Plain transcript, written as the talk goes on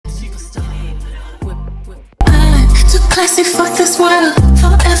classy for this world.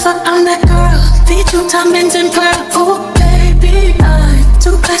 Forever I'm that girl. Feed you diamonds and pearl. Oh baby, I'm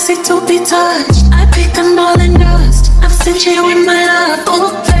too classy to be touched. I pick them all in dust. I'm stingy with my love.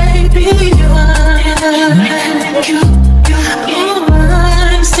 Oh baby,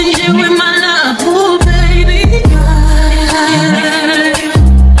 I'm stingy with my love. Oh baby, I'm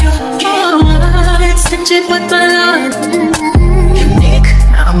stingy with my love. Unique,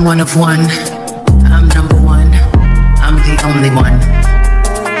 I'm one of one. I'm number one. I'm the only one.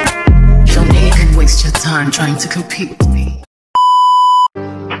 Don't even waste your time trying to compete with me.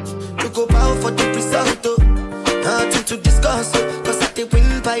 To go bow for the result, nothing to discuss, cause I did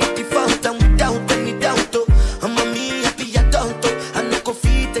win by default and without any doubt. I'm a me happy adult, I no go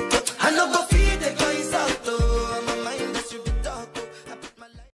feed the girl, I no go feed the guys out. I'm a mind that's you the dog.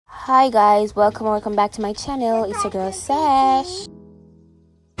 Hi guys, welcome back to my channel. It's your girl Sash.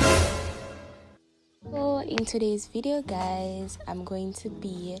 So in today's video guys, I'm going to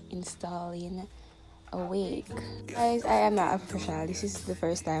be installing a wig. Guys, I am not a professional. This is the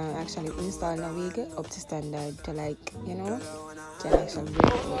first time I'm actually installing a wig up to standard to, like, you know, can actually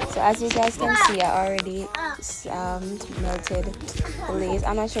break it. So as you guys can see, I already melted the lace.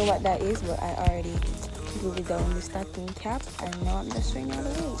 I'm not sure what that is, but I already glued it down the stocking cap, and now I'm just showing you the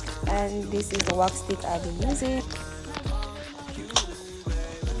wig. And this is the wax stick I'll be using.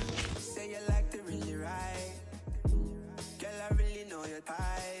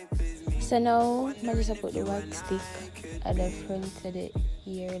 So now I just put the wax stick at the front of the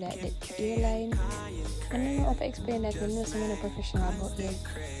ear, like the earline. I don't know how to explain that, I'm not a professional about it.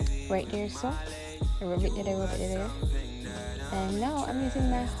 Right there, so I rub it there. And now I'm using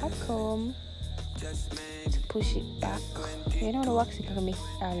my hot comb to push it back. You know the wax stick can make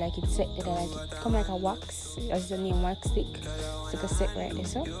like it set it, like it come like a wax, as the name wax stick. So it can set right there,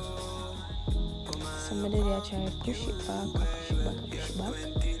 so. Somebody there try to push it back, push it back.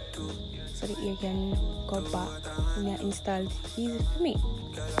 So the ear can go back and I installed it easy for me.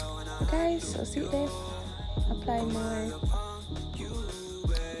 Guys, so see there, apply more.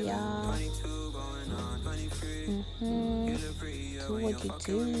 Yeah. Do what you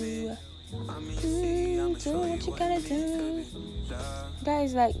do. Do what you gotta do.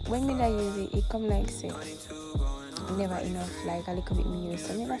 Guys, like when I use it, it come like say never enough, like a little bit more.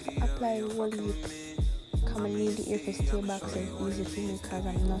 So I never apply the whole lip. Come and leave the ear to stay back so it's easy for me because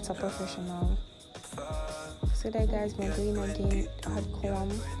I'm not a professional. So that guys, I'm going again hot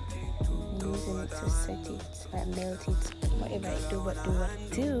comb, using it to set it, like melt it, whatever I do, but do what I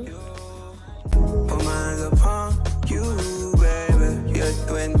do. Put my hands upon you, baby. You're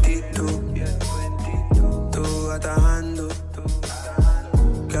 22. Do what I handle.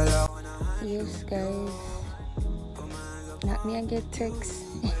 Yes guys, not me and get text.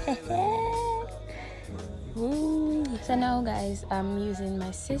 Woo. So now guys, I'm using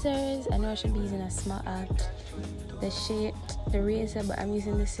my scissors. I know I should be using a small the razor, but I'm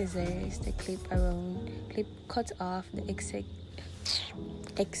using the scissors to cut off the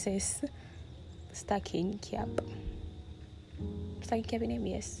excess stocking cap in it.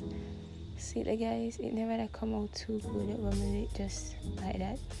 Yes, see the guys, it never come out too good when it just like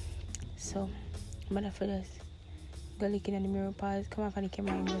that. So I'm gonna for this go looking in the mirror, pause, come off on the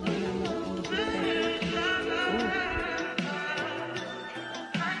camera and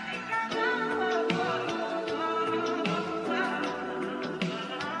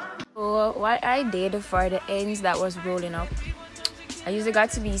so what I did for the ends that was rolling up, I usually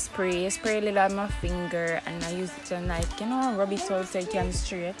got to be spray a little on my finger, and I use it to, like, you know, rub it out so it can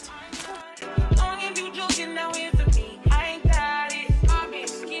straight.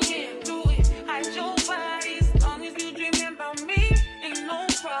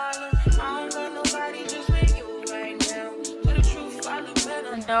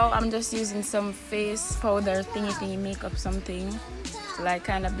 Now I'm just using some face powder thingy makeup something to, like,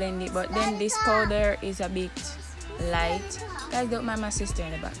 kind of blend it, but then this powder is a bit light. Guys, don't mind my sister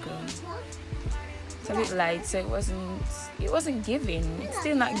in the background. It's a bit light, so it wasn't giving. It's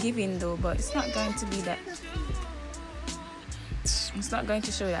still not giving though, but it's not going to be that. It's not going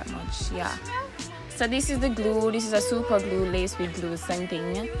to show that much. Yeah. So this is the glue. This is a super glue, lace with glue, same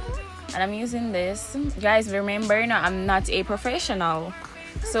thing. And I'm using this. Guys, remember now, I'm not a professional.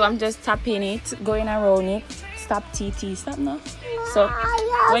 So I'm just tapping it, going around it. Stop TT, stop now. So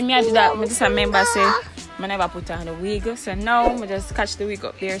when I do that, I just remember say I never put on the wig. So now I just catch the wig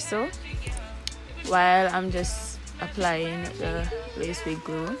up there, so while I'm just applying the lace wig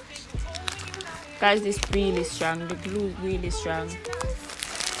glue. Guys, this really strong. The glue is really strong.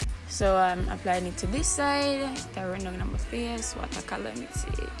 So I'm applying it to this side. I run down on my face. Watercolor, let me see.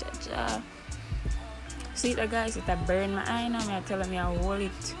 See it, guys? It a burn my eye now. I tell me I hold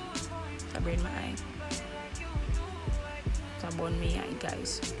it. It a burn my eye. It a burn me eye,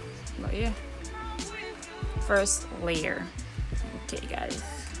 guys. But yeah. First layer. Okay, guys.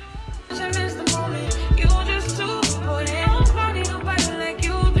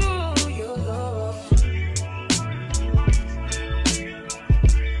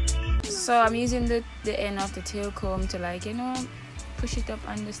 So I'm using the end of the tail comb to, like, you know, push it up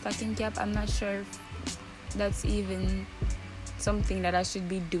on the stocking cap. I'm not sure if that's even something that I should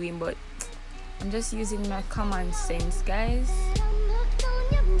be doing, but I'm just using my common sense, guys.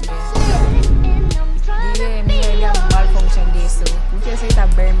 Yeah, me earlier malfunction day, so you can say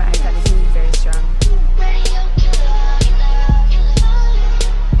that burn my eye, that is really very strong.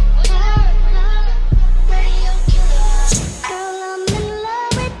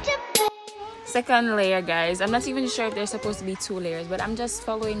 Second layer, guys. I'm not even sure if there's supposed to be 2 layers, but I'm just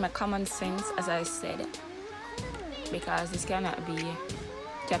following my common sense, as I said, because this cannot be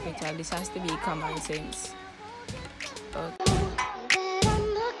capital. This has to be common sense. Okay.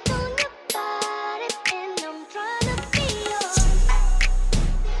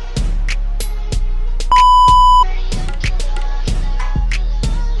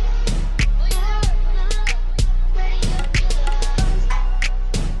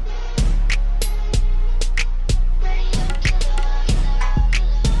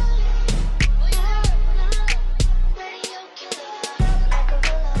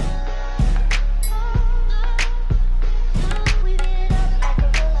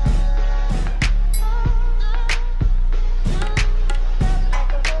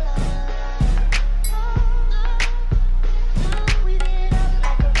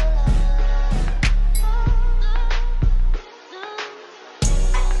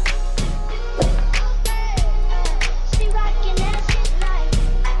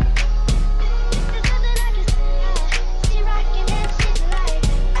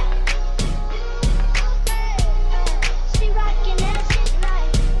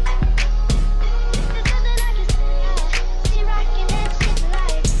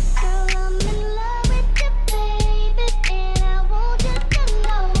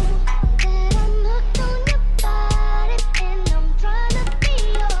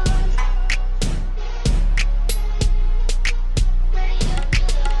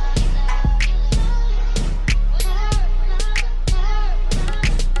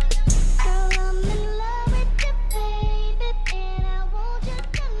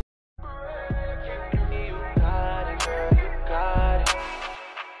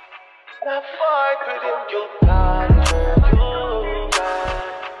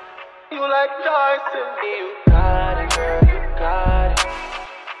 You like Tyson, you got it, girl, you got it.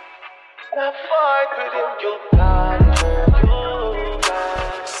 Not fight with him, you got it, girl, you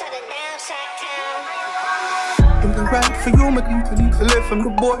got it. Shut it down, Shacktown. In the right for you, my need to live from the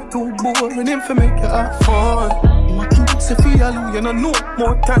boy too boring, him for make you have fun. My kids say for you, you know no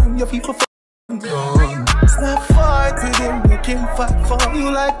more time, your people f***ing done. Not fight with him, make him fight for you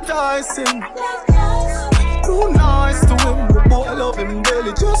like Tyson. Too nice to him, the boy love him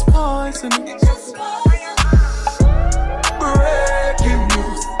daily, just poison. Breaking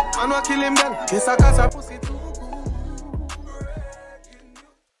news, man wa kill him girl, yes I got a pussy too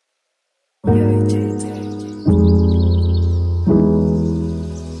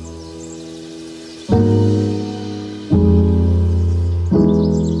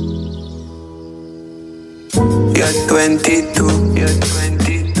You're 22,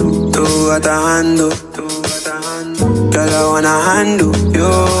 tú atajando. Girl, I wanna handle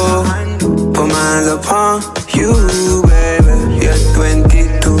you. Put my hands upon you, baby. You're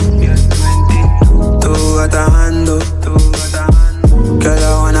 22, tú atajando. Girl, I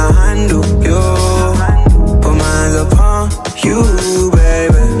wanna handle you. Put my hands upon you,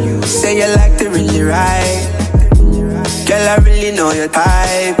 baby. Say you like to really ride. Girl, I really know your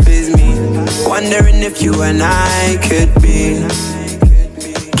type is me. Wondering if you and I could be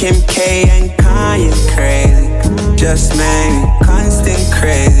Kim K and Kanye crazy. Just made me constant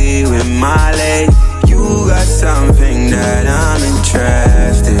crazy with my lady. You got something that I'm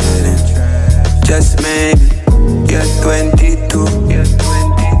interested in. Just made